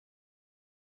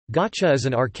Gotcha is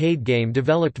an arcade game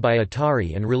developed by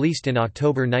Atari and released in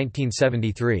October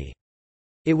 1973.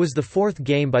 It was the fourth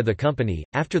game by the company,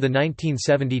 after the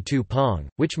 1972 Pong,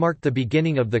 which marked the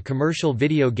beginning of the commercial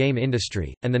video game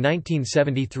industry, and the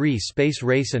 1973 Space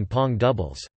Race and Pong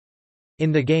doubles.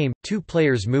 In the game, two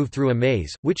players move through a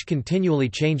maze, which continually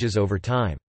changes over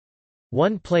time.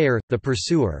 One player, the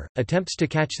pursuer, attempts to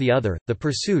catch the other, the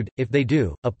pursued. If they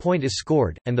do, a point is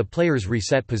scored, and the players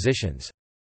reset positions.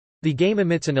 The game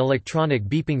emits an electronic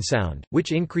beeping sound,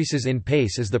 which increases in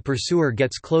pace as the pursuer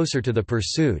gets closer to the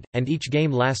pursued, and each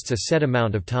game lasts a set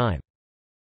amount of time.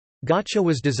 Gotcha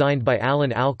was designed by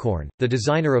Alan Alcorn, the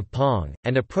designer of Pong,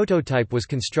 and a prototype was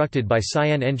constructed by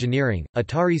Cyan Engineering,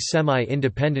 Atari's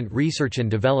semi-independent research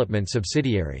and development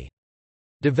subsidiary.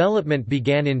 Development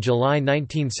began in July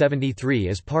 1973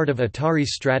 as part of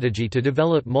Atari's strategy to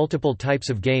develop multiple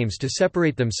types of games to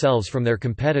separate themselves from their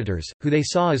competitors, who they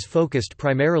saw as focused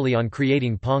primarily on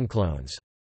creating Pong clones.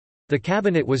 The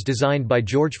cabinet was designed by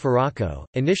George Faraco,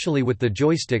 initially with the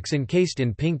joysticks encased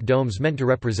in pink domes meant to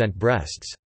represent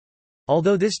breasts.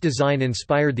 Although this design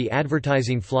inspired the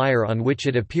advertising flyer on which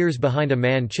it appears behind a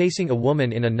man chasing a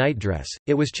woman in a nightdress,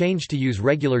 it was changed to use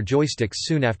regular joysticks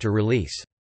soon after release.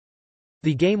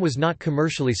 The game was not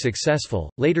commercially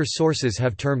successful. Later sources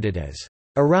have termed it as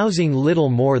arousing little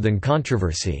more than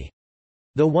controversy,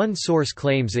 though one source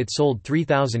claims it sold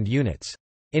 3,000 units.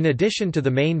 In addition to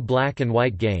the main black and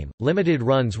white game, limited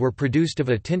runs were produced of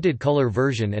a tinted color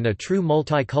version and a true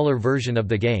multi-color version of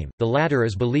the game. The latter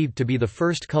is believed to be the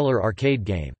first color arcade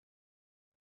game.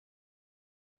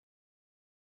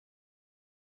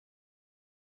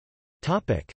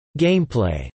 Topic: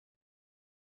 Gameplay.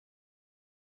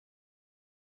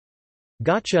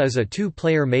 Gotcha is a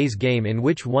two-player maze game in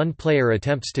which one player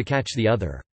attempts to catch the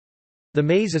other. The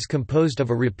maze is composed of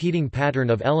a repeating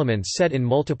pattern of elements set in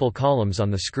multiple columns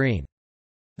on the screen.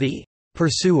 The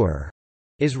pursuer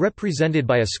is represented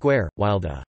by a square, while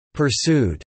the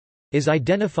pursued is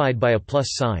identified by a plus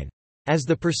sign. As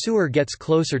the pursuer gets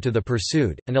closer to the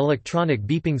pursued, an electronic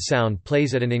beeping sound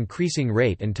plays at an increasing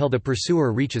rate until the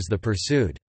pursuer reaches the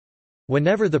pursued.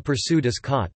 Whenever the pursued is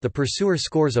caught, the pursuer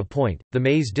scores a point, the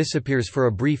maze disappears for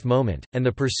a brief moment, and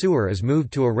the pursuer is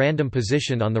moved to a random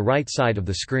position on the right side of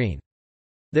the screen.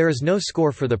 There is no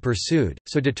score for the pursued,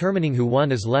 so determining who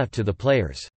won is left to the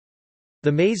players.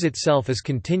 The maze itself is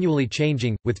continually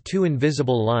changing, with two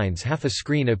invisible lines half a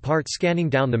screen apart scanning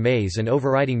down the maze and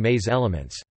overriding maze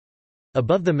elements.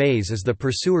 Above the maze is the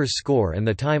pursuer's score and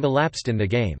the time elapsed in the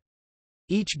game.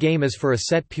 Each game is for a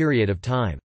set period of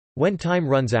time. When time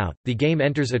runs out, the game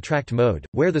enters attract mode,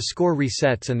 where the score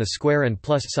resets and the square and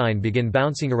plus sign begin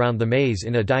bouncing around the maze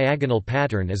in a diagonal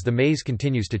pattern as the maze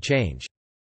continues to change.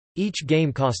 Each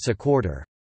game costs a quarter.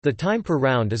 The time per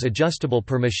round is adjustable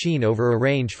per machine over a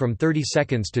range from 30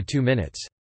 seconds to 2 minutes.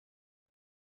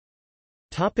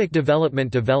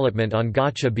 Development on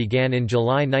Gotcha began in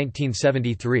July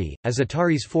 1973, as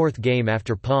Atari's fourth game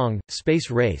after Pong,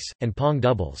 Space Race, and Pong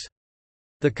Doubles.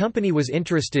 The company was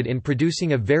interested in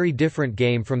producing a very different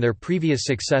game from their previous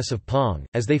success of Pong,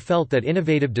 as they felt that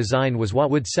innovative design was what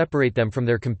would separate them from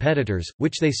their competitors,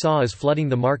 which they saw as flooding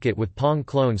the market with Pong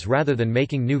clones rather than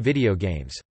making new video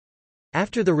games.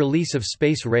 After the release of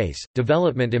Space Race,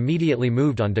 development immediately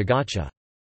moved on to Gotcha.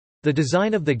 The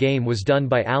design of the game was done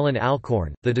by Alan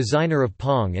Alcorn, the designer of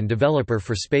Pong and developer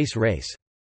for Space Race.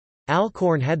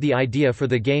 Alcorn had the idea for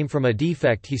the game from a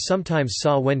defect he sometimes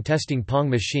saw when testing Pong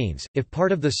machines. If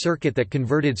part of the circuit that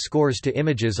converted scores to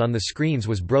images on the screens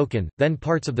was broken, then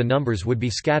parts of the numbers would be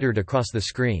scattered across the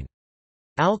screen.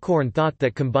 Alcorn thought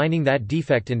that combining that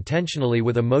defect intentionally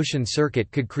with a motion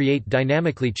circuit could create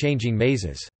dynamically changing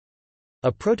mazes.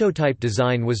 A prototype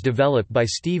design was developed by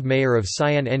Steve Mayer of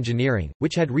Cyan Engineering,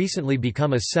 which had recently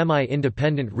become a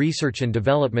semi-independent research and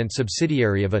development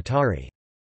subsidiary of Atari.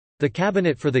 The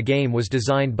cabinet for the game was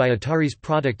designed by Atari's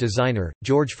product designer,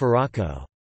 George Faraco.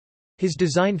 His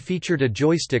design featured a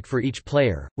joystick for each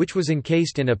player, which was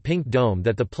encased in a pink dome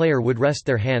that the player would rest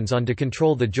their hands on to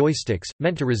control the joysticks,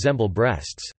 meant to resemble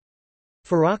breasts.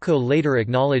 Faraco later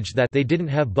acknowledged that they didn't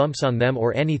have bumps on them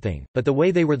or anything, but the way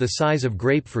they were the size of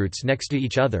grapefruits next to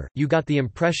each other, you got the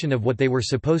impression of what they were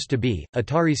supposed to be.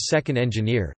 Atari's second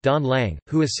engineer, Don Lang,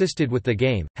 who assisted with the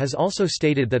game, has also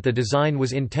stated that the design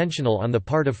was intentional on the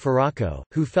part of Faraco,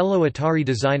 who fellow Atari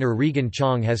designer Regan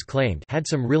Chong has claimed had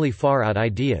some really far-out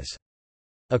ideas.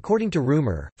 According to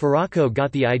rumor, Faraco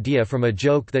got the idea from a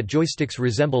joke that joysticks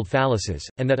resembled phalluses,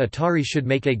 and that Atari should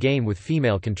make a game with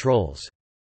female controls.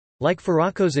 Like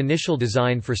Faraco's initial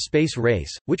design for Space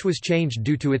Race, which was changed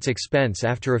due to its expense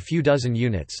after a few dozen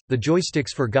units, the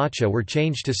joysticks for Gotcha were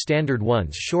changed to standard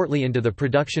ones shortly into the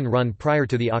production run prior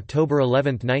to the October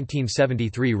 11,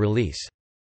 1973 release.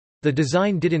 The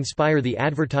design did inspire the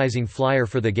advertising flyer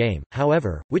for the game,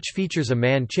 however, which features a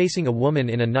man chasing a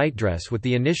woman in a nightdress with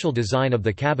the initial design of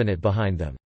the cabinet behind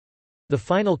them. The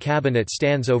final cabinet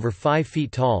stands over 5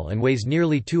 feet tall and weighs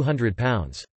nearly 200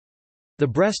 pounds. The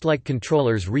breast-like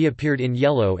controllers reappeared in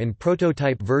yellow in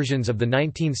prototype versions of the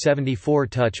 1974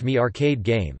 Touch Me arcade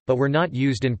game, but were not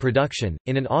used in production.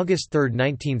 In an August 3,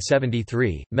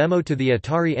 1973, memo to the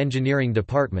Atari engineering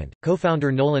department,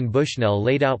 co-founder Nolan Bushnell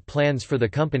laid out plans for the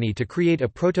company to create a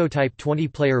prototype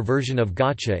 20-player version of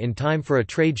Gotcha in time for a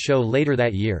trade show later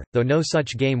that year, though no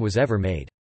such game was ever made.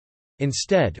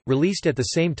 Instead, released at the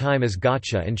same time as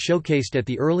Gotcha and showcased at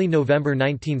the early November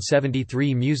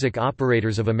 1973 Music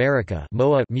Operators of America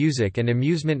Music and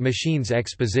Amusement Machines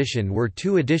Exposition were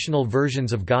 2 additional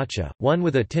versions of Gotcha, one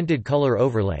with a tinted color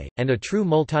overlay, and a true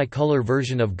multi-color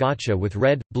version of Gotcha with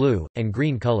red, blue, and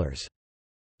green colors.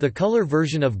 The color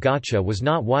version of Gotcha was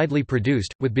not widely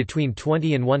produced, with between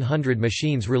 20 and 100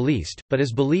 machines released, but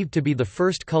is believed to be the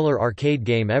first color arcade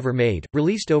game ever made,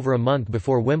 released over a month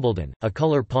before Wimbledon, a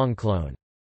color Pong clone.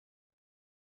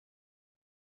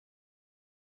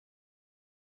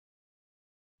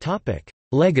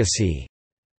 Legacy.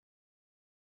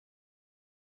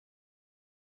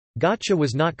 Gotcha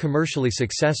was not commercially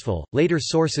successful, later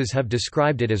sources have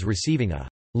described it as receiving a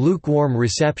lukewarm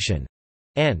reception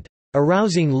and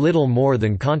arousing little more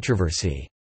than controversy.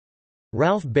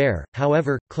 Ralph Baer,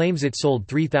 however, claims it sold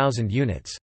 3,000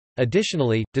 units.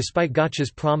 Additionally, despite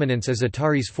Gotcha's prominence as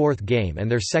Atari's 4th game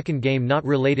and their 2nd game not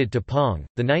related to Pong,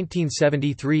 the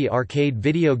 1973 arcade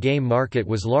video game market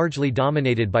was largely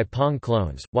dominated by Pong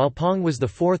clones. While Pong was the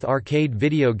 4th arcade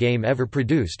video game ever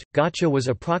produced, Gotcha was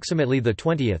approximately the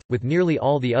 20th, with nearly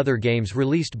all the other games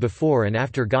released before and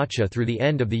after Gotcha through the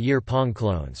end of the year Pong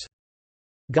clones.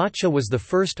 Gotcha was the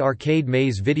first arcade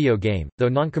maze video game, though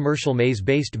non-commercial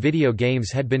maze-based video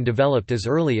games had been developed as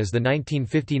early as the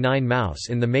 1959 Mouse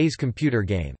in the Maze computer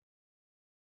game.